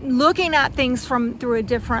 looking at things through a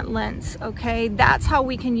different lens, okay? That's how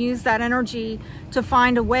we can use that energy to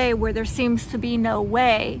find a way where there seems to be no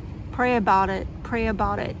way. Pray about it. Pray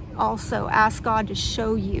about it. Also, ask God to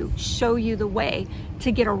show you the way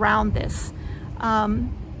to get around this.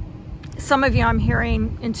 Some of you, I'm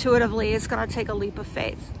hearing intuitively, it's going to take a leap of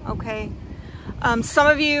faith, okay? Some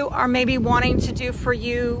of you are maybe wanting to do for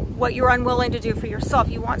you what you're unwilling to do for yourself.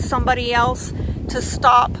 You want somebody else to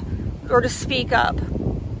stop or to speak up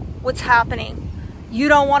what's happening. You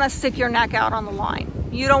don't want to stick your neck out on the line.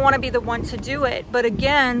 You don't want to be the one to do it. But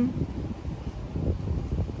again,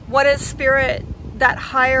 what is Spirit, that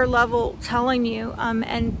higher level, telling you?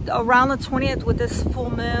 And around the 20th with this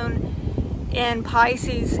full moon in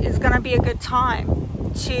Pisces is going to be a good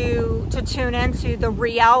time to tune into the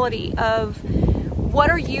reality of what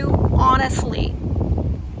are you honestly,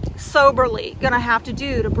 soberly going to have to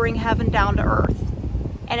do to bring heaven down to earth.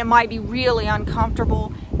 And it might be really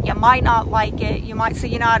uncomfortable. You might not like it. You might say,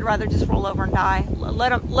 you know, I'd rather just roll over and die. Let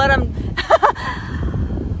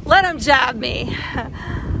them jab me.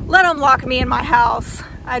 Let them lock me in my house.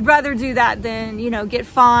 I'd rather do that than, you know, get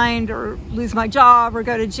fined or lose my job or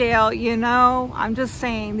go to jail, you know. I'm just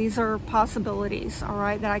saying these are possibilities, all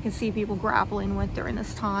right, that I can see people grappling with during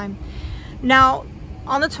this time. Now,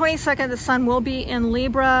 on the 22nd, the sun will be in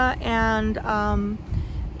Libra, and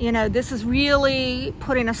you know, this is really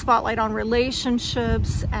putting a spotlight on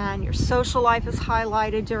relationships, and your social life is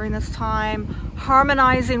highlighted during this time.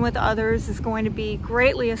 Harmonizing with others is going to be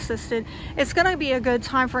greatly assisted. It's going to be a good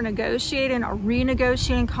time for negotiating or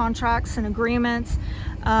renegotiating contracts and agreements,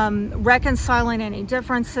 reconciling any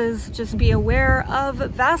differences. Just be aware of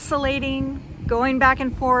vacillating, going back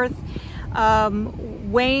and forth,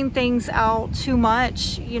 weighing things out too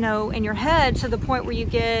much, you know, in your head to the point where you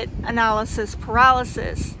get analysis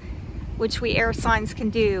paralysis, which we air signs can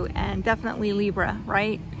do, and definitely Libra,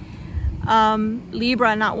 right?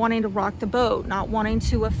 Libra not wanting to rock the boat, not wanting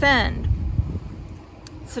to offend.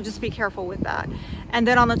 So just be careful with that. And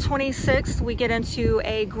then on the 26th, we get into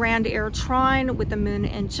a grand air trine with the moon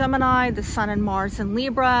in Gemini, the sun and Mars in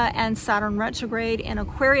Libra, and Saturn retrograde in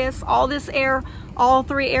Aquarius. All this air, all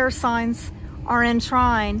three air signs are in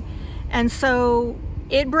trine. And so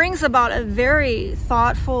it brings about a very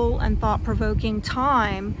thoughtful and thought-provoking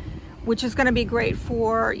time, which is going to be great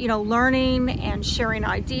for, you know, learning and sharing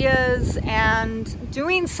ideas, and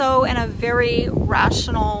doing so in a very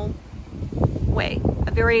rational way,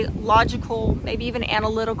 a very logical, maybe even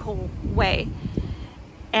analytical way.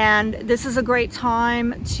 And this is a great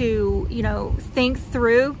time to, you know, think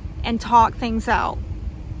through and talk things out.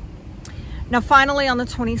 Now finally on the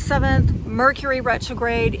 27th, Mercury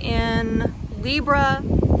retrograde in Libra.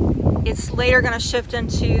 It's later going to shift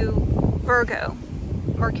into Virgo,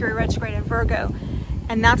 Mercury retrograde in Virgo.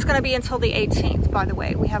 And that's going to be until the 18th, by the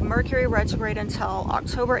way. We have Mercury retrograde until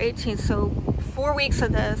October 18th. So 4 weeks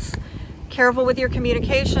of this. Careful with your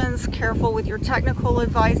communications, careful with your technical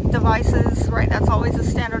devices, right? That's always a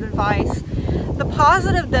standard advice. The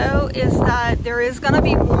positive, though, is that there is going to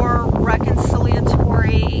be more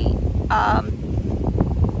reconciliatory,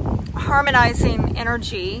 harmonizing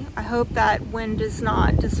energy. I hope that wind is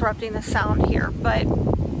not disrupting the sound here, but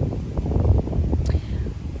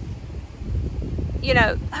you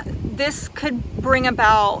know, this could bring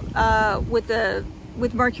about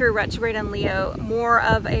with Mercury retrograde in Leo more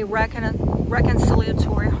of a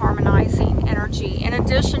reconciliatory, harmonizing energy, in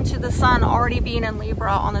addition to the sun already being in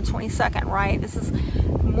Libra on the 22nd, right? This is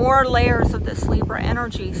more layers of this Libra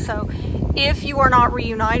energy. So if you are not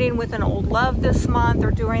reuniting with an old love this month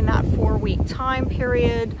or during that 4-week time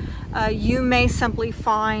period, you may simply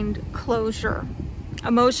find closure,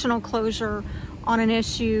 emotional closure on an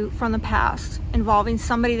issue from the past involving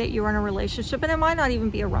somebody that you were in a relationship, and it might not even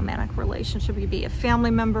be a romantic relationship. It could be a family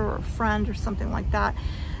member or a friend or something like that.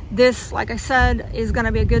 This, like I said, is going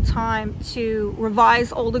to be a good time to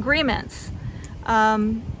revise old agreements,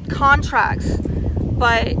 contracts,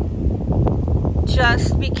 but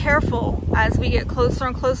just be careful as we get closer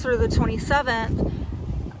and closer to the 27th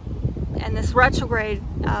and this retrograde,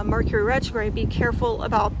 Mercury retrograde. Be careful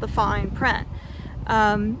about the fine print.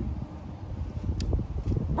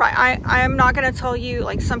 Right, I am not going to tell you,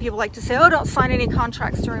 like some people like to say, oh, don't sign any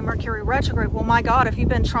contracts during Mercury retrograde. Well, my God, if you've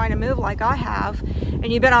been trying to move like I have,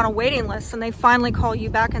 and you've been on a waiting list, and they finally call you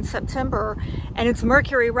back in September, and it's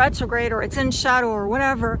Mercury retrograde, or it's in shadow, or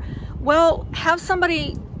whatever, well, have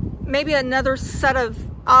somebody, maybe another set of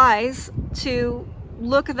eyes, to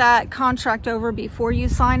look that contract over before you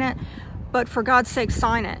sign it. But for God's sake,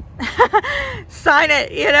 sign it. Sign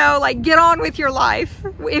it, you know, like get on with your life,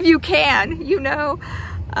 if you can, you know.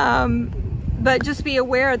 But just be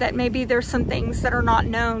aware that maybe there's some things that are not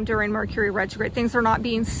known during Mercury retrograde. Things are not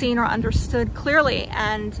being seen or understood clearly.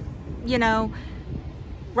 And, you know,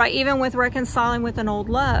 right, even with reconciling with an old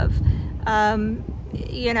love,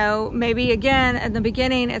 you know, maybe again, at the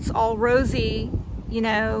beginning, it's all rosy, you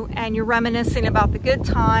know, and you're reminiscing about the good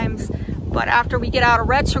times. But after we get out of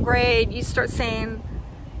retrograde, you start saying,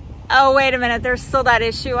 oh, wait a minute, there's still that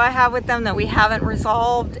issue I have with them that we haven't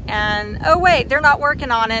resolved. And, oh, wait, they're not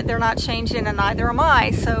working on it. They're not changing, and neither am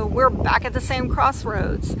I. So we're back at the same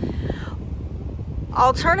crossroads.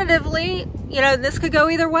 Alternatively, you know, this could go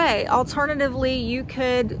either way. Alternatively, you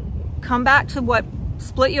could come back to what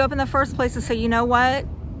split you up in the first place and say, you know what?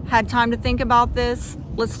 Had time to think about this.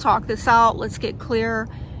 Let's talk this out. Let's get clear,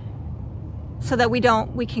 so that we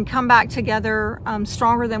can come back together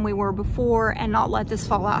stronger than we were before and not let this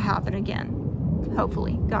fallout happen again.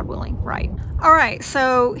 Hopefully, God willing, right? All right,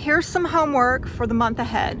 so here's some homework for the month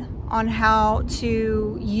ahead on how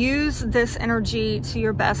to use this energy to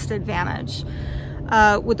your best advantage.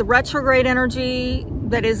 With the retrograde energy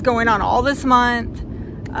that is going on all this month,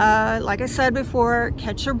 like I said before,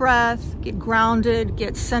 catch your breath, get grounded,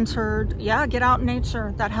 get centered. Yeah, get out in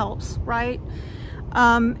nature, that helps, right?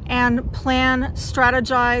 And plan,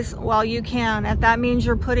 strategize while you can. If that means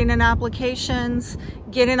you're putting in applications,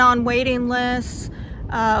 getting on waiting lists,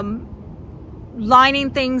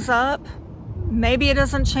 lining things up. Maybe it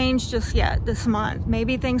doesn't change just yet this month.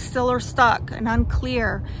 Maybe things still are stuck and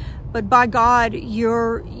unclear, but by God,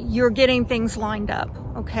 you're getting things lined up,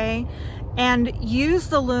 okay? And use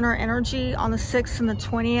the lunar energy on the 6th and the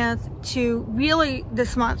 20th to really,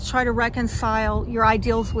 this month, try to reconcile your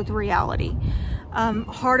ideals with reality.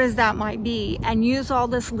 Hard as that might be, and use all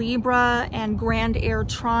this Libra and grand air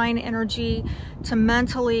trine energy to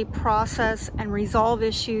mentally process and resolve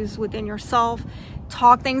issues within yourself.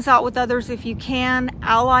 Talk things out with others if you can.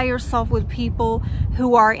 Ally yourself with people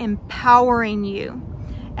who are empowering you.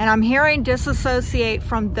 And I'm hearing disassociate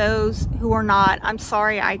from those who are not. I'm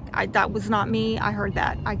sorry, that was not me. I heard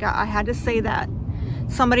that. I had to say that.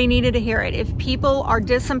 Somebody needed to hear it. If people are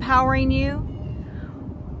disempowering you,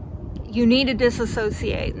 you need to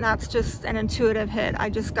disassociate, and that's just an intuitive hit I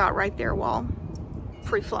just got right there while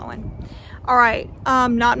free-flowing. All right,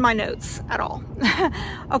 not in my notes at all.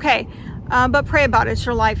 Okay, but pray about it. It's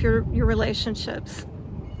your life, your relationships.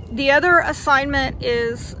 The other assignment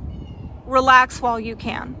is relax while you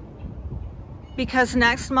can, because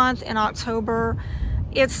next month in October,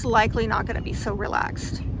 it's likely not going to be so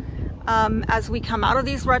relaxed. As we come out of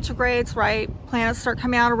these retrogrades, right? Planets start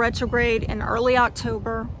coming out of retrograde in early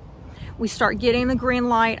October. We start getting the green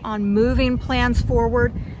light on moving plans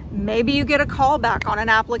forward. Maybe you get a call back on an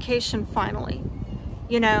application finally,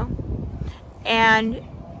 you know, and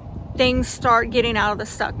things start getting out of the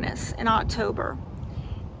stuckness in October.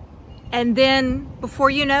 And then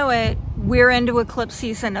before you know it, we're into eclipse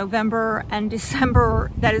season, November and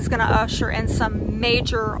December, that is going to usher in some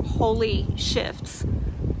major holy shifts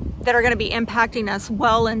that are going to be impacting us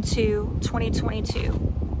well into 2022.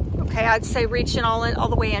 Okay, I'd say reaching all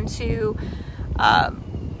the way into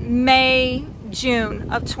May,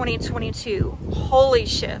 June of 2022. Holy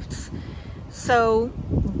shifts. So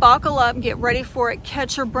buckle up, get ready for it,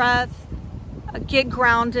 catch your breath, get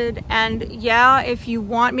grounded. And yeah, if you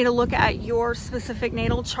want me to look at your specific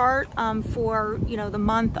natal chart for, you know, the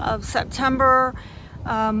month of September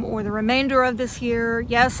or the remainder of this year,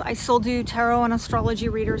 yes, I still do tarot and astrology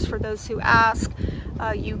readers for those who ask.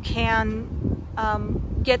 You can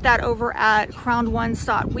get that over at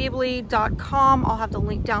crownedones.weebly.com. I'll have the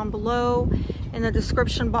link down below in the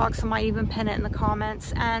description box. I might even pin it in the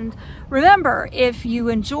comments. And remember, if you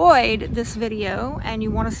enjoyed this video and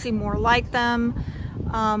you want to see more like them,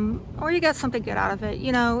 or you got something good out of it,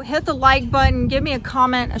 you know, hit the like button, give me a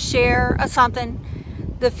comment, a share, a something.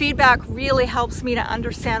 The feedback really helps me to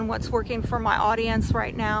understand what's working for my audience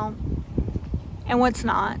right now and what's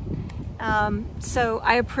not. So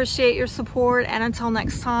I appreciate your support, and until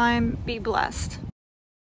next time, be blessed.